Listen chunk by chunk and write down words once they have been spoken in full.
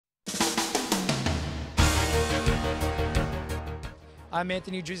I'm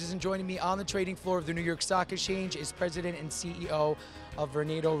Anthony Drizis, and joining me on the trading floor of the New York Stock Exchange is President and CEO of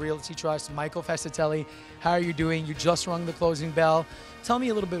Vornado Realty Trust, Michael Fascitelli. How are you doing? You just rung the closing bell. Tell me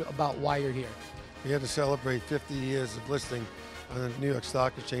a little bit about why you're here. We had to celebrate 50 years of listing on the New York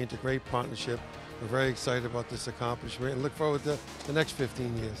Stock Exchange, a great partnership. We're very excited about this accomplishment and look forward to the next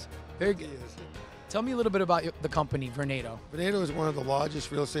 15 years. Very good. Tell me a little bit about the company, Vornado. Vornado is one of the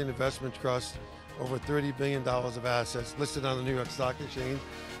largest real estate investment trusts, over $30 billion of assets listed on the New York Stock Exchange.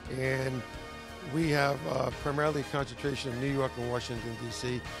 And we have primarily a concentration in New York and Washington,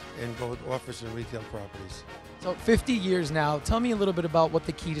 D.C., in both office and retail properties. So 50 years now, tell me a little bit about what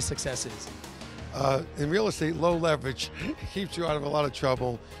the key to success is. In real estate, low leverage keeps you out of a lot of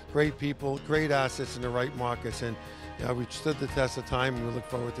trouble. Great people, great assets in the right markets, and we stood the test of time, and we look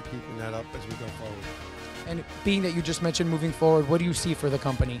forward to keeping that up as we go forward. And being that you just mentioned moving forward, what do you see for the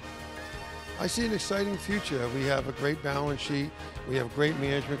company? I see an exciting future. We have a great balance sheet. We have great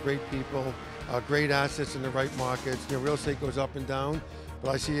management, great people, great assets in the right markets. Real estate goes up and down,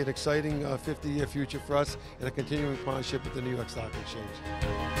 but I see an exciting 50-year future for us and a continuing partnership with the New York Stock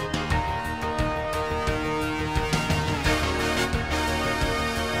Exchange.